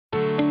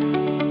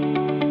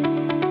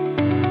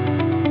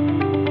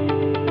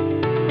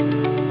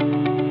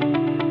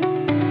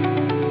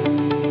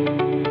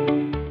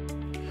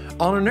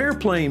On an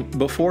airplane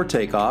before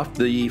takeoff,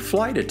 the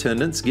flight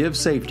attendants give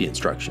safety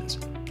instructions.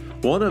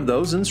 One of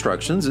those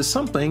instructions is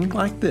something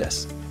like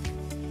this.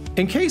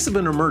 In case of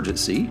an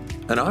emergency,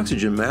 an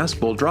oxygen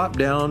mask will drop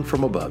down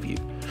from above you.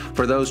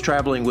 For those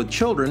traveling with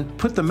children,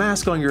 put the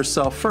mask on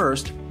yourself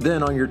first,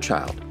 then on your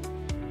child.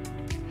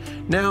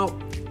 Now,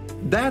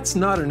 that's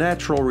not a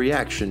natural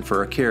reaction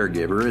for a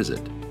caregiver, is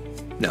it?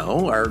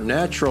 No, our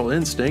natural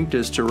instinct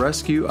is to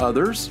rescue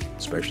others,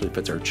 especially if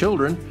it's our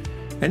children,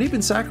 and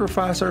even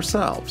sacrifice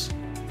ourselves.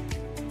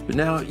 But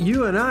now,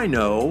 you and I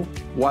know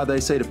why they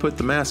say to put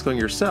the mask on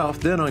yourself,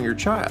 then on your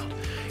child.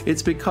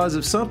 It's because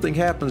if something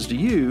happens to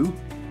you,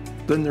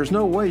 then there's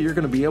no way you're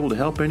going to be able to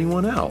help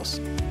anyone else.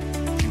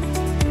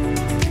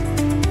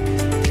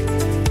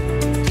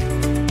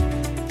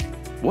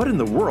 What in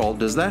the world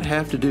does that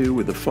have to do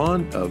with the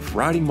fun of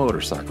riding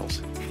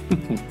motorcycles?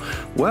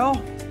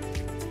 Well,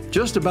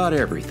 just about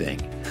everything.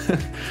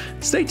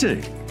 Stay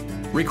tuned.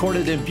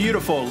 Recorded in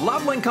beautiful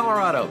Loveland,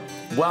 Colorado.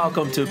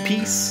 Welcome to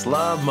Peace,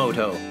 Love,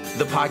 Moto,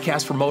 the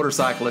podcast for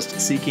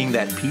motorcyclists seeking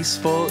that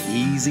peaceful,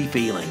 easy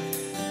feeling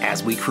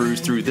as we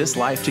cruise through this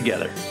life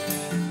together.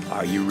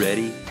 Are you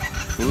ready?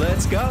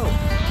 Let's go.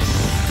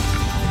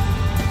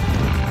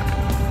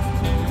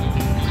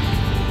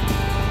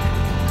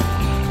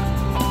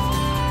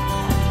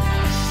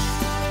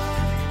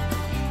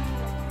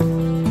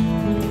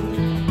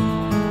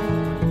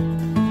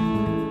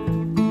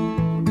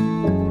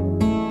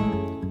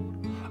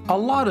 A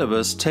lot of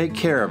us take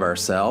care of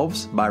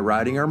ourselves by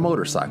riding our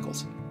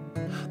motorcycles.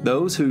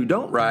 Those who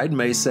don't ride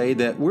may say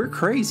that we're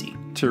crazy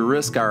to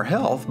risk our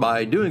health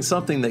by doing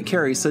something that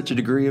carries such a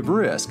degree of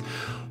risk.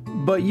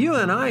 But you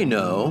and I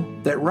know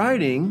that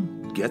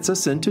riding gets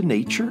us into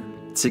nature.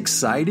 It's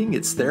exciting,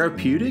 it's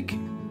therapeutic,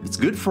 it's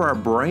good for our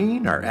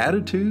brain, our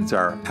attitudes,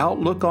 our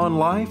outlook on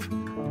life.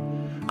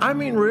 I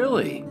mean,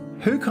 really,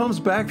 who comes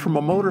back from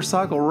a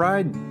motorcycle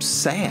ride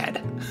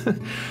sad?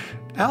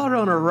 Out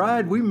on a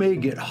ride, we may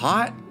get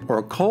hot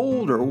or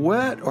cold or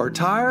wet or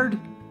tired,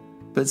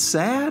 but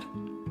sad?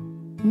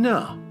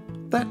 No,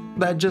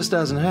 that just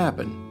doesn't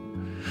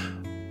happen.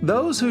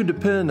 Those who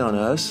depend on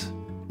us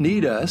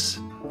need us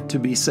to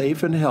be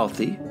safe and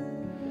healthy,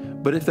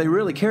 but if they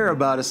really care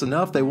about us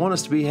enough, they want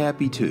us to be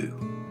happy too.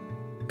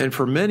 And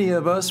for many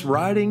of us,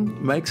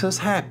 riding makes us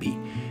happy,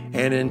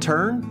 and in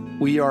turn,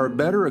 we are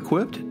better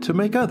equipped to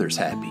make others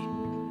happy.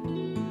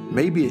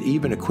 Maybe it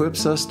even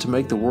equips us to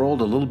make the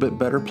world a little bit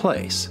better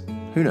place.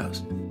 Who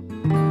knows?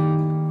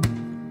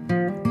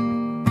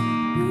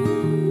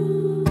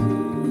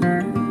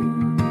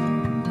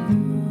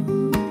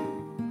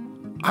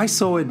 I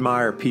so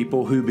admire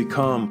people who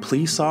become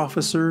police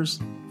officers,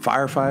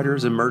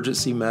 firefighters,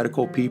 emergency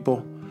medical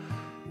people.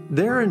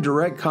 They're in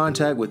direct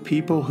contact with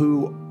people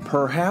who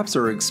perhaps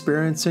are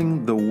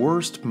experiencing the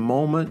worst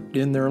moment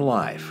in their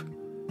life.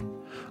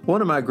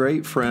 One of my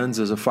great friends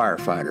is a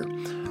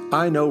firefighter.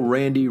 I know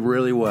Randy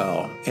really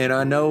well, and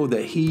I know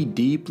that he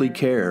deeply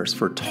cares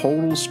for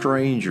total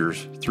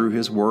strangers through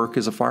his work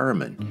as a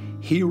fireman.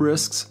 He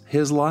risks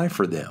his life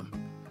for them.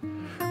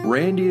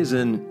 Randy is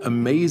in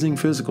amazing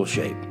physical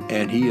shape,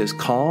 and he is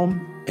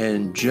calm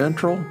and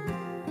gentle.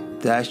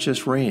 That's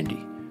just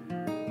Randy.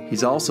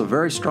 He's also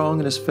very strong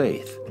in his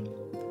faith.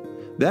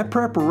 That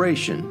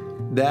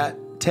preparation, that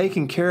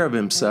taking care of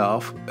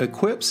himself,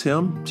 equips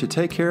him to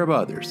take care of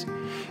others.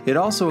 It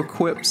also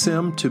equips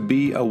him to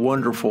be a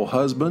wonderful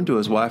husband to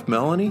his wife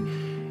Melanie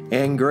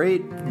and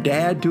great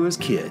dad to his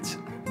kids.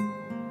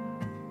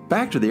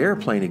 Back to the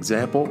airplane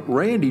example,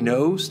 Randy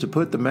knows to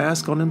put the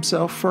mask on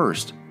himself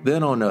first,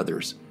 then on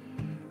others.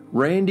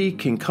 Randy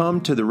can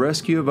come to the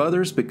rescue of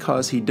others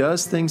because he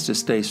does things to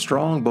stay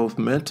strong both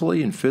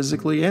mentally and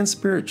physically and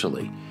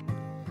spiritually.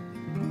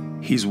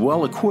 He's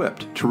well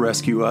equipped to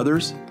rescue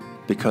others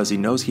because he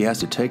knows he has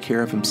to take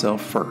care of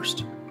himself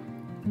first.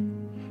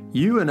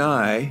 You and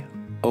I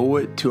owe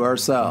it to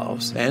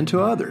ourselves and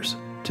to others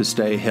to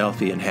stay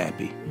healthy and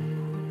happy.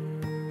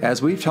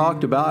 As we've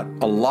talked about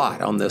a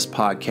lot on this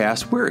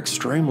podcast, we're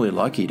extremely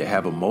lucky to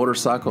have a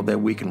motorcycle that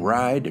we can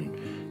ride and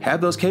have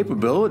those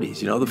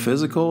capabilities, the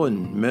physical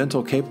and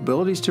mental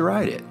capabilities to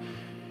ride it.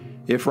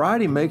 If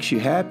riding makes you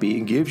happy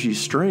and gives you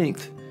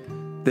strength,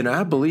 then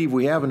I believe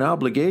we have an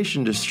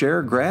obligation to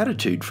share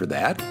gratitude for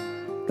that,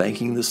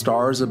 thanking the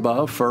stars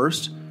above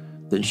first,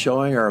 then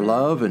showing our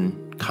love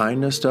and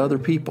kindness to other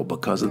people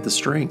because of the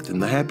strength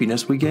and the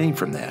happiness we gain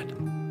from that.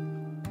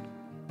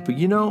 But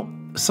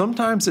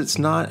sometimes it's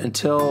not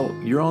until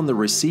you're on the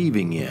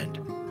receiving end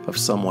of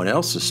someone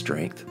else's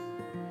strength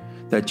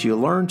that you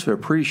learn to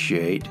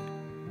appreciate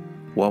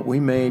what we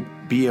may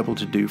be able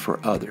to do for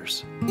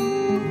others.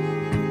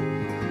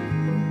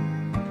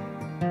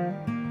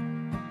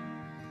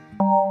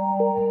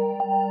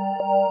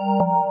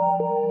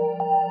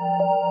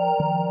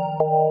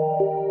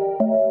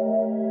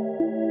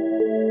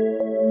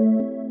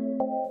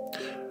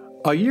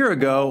 A year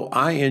ago,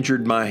 I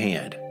injured my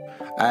hand.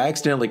 I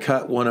accidentally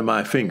cut one of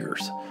my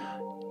fingers.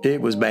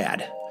 It was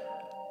bad.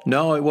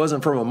 No, it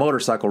wasn't from a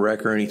motorcycle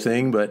wreck or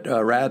anything, but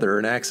rather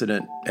an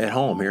accident at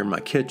home here in my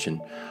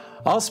kitchen.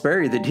 I'll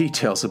spare you the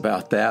details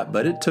about that,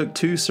 but it took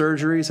 2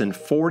 surgeries and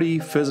 40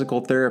 physical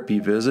therapy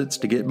visits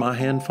to get my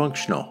hand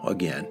functional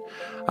again.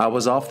 I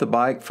was off the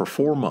bike for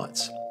 4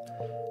 months.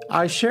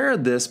 I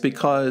shared this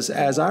because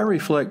as I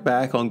reflect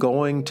back on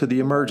going to the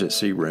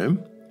emergency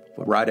room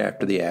right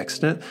after the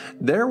accident,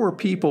 there were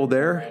people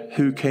there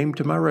who came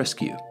to my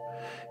rescue.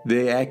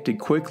 They acted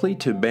quickly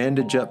to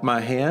bandage up my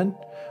hand,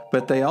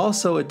 but they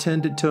also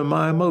attended to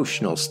my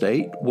emotional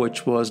state,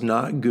 which was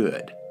not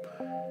good.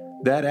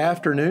 That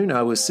afternoon,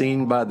 I was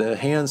seen by the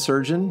hand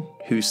surgeon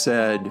who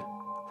said,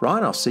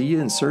 "Ron, I'll see you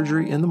in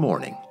surgery in the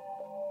morning."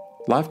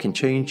 Life can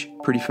change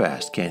pretty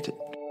fast, can't it?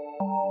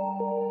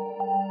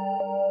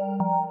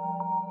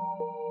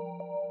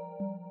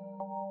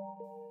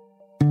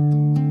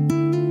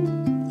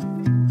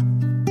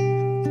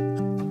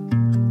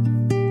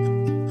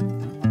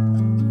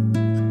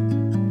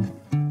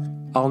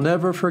 I'll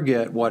never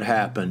forget what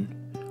happened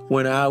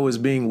when I was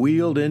being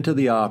wheeled into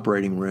the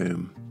operating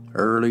room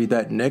early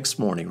that next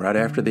morning, right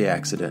after the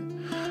accident.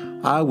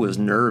 I was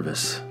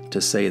nervous, to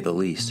say the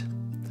least.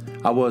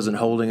 I wasn't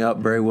holding up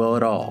very well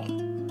at all.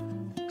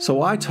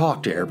 So I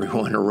talked to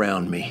everyone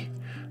around me.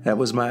 That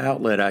was my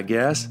outlet, I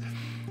guess.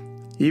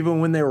 Even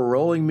when they were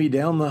rolling me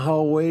down the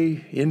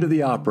hallway into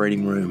the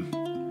operating room.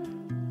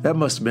 That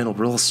must have been a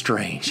little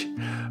strange,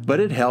 but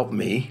it helped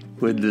me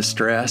with the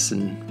stress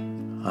and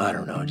I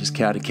don't know, just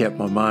kind of kept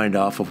my mind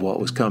off of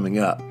what was coming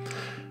up.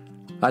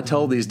 I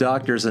told these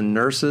doctors and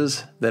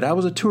nurses that I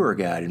was a tour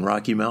guide in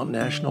Rocky Mountain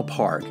National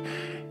Park.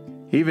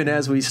 Even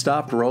as we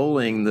stopped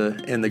rolling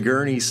and the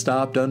gurney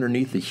stopped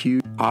underneath the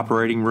huge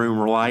operating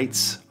room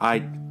lights,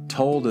 I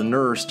told a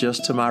nurse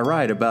just to my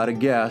right about a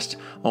guest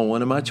on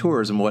one of my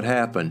tours and what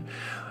happened.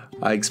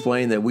 I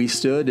explained that we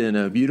stood in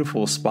a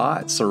beautiful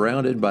spot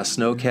surrounded by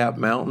snow-capped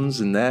mountains,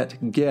 and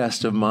that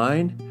guest of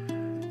mine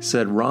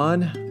said,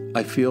 "Ron,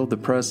 I feel the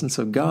presence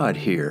of God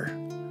here."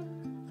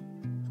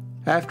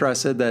 After I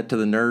said that to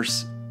the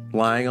nurse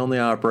lying on the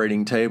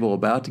operating table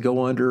about to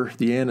go under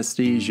the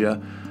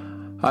anesthesia,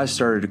 I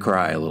started to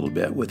cry a little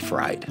bit with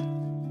fright.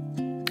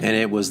 And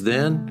it was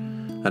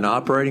then an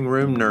operating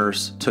room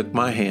nurse took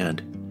my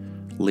hand,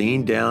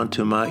 leaned down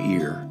to my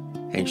ear,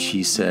 and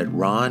she said,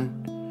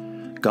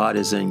 "Ron, God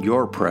is in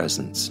your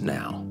presence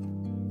now."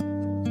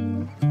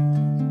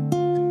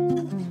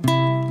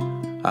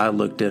 I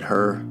looked at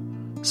her,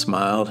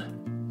 smiled,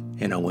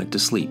 and I went to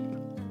sleep.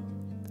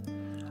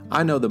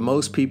 I know that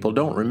most people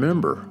don't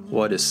remember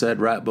what is said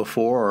right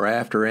before or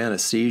after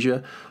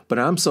anesthesia, but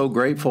I'm so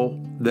grateful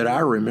that I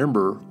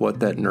remember what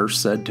that nurse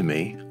said to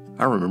me.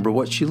 I remember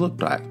what she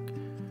looked like.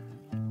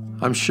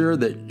 I'm sure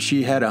that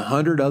she had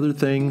 100 other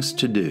things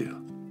to do,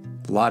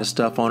 a lot of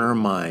stuff on her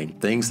mind,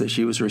 things that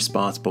she was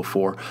responsible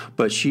for,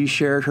 but she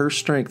shared her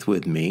strength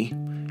with me.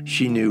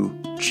 She knew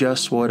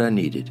just what I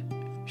needed.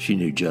 She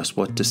knew just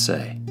what to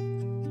say.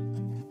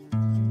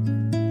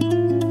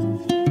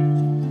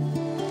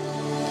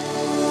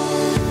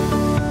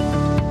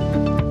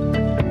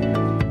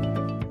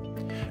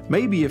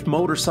 Maybe if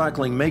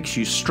motorcycling makes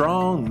you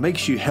strong,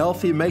 makes you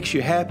healthy, makes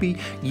you happy,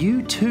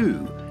 you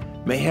too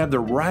may have the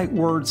right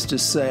words to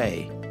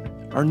say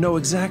or know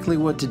exactly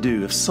what to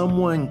do if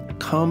someone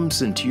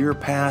comes into your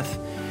path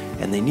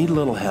and they need a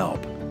little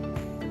help.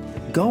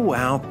 Go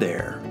out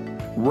there,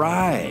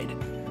 ride,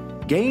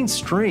 gain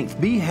strength,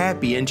 be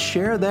happy, and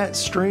share that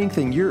strength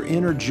and your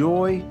inner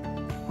joy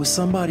with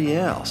somebody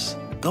else.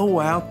 Go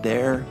out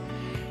there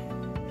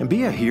and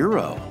be a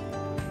hero.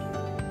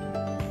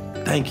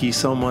 Thank you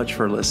so much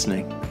for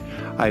listening.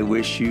 I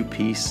wish you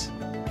peace.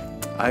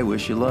 I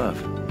wish you love.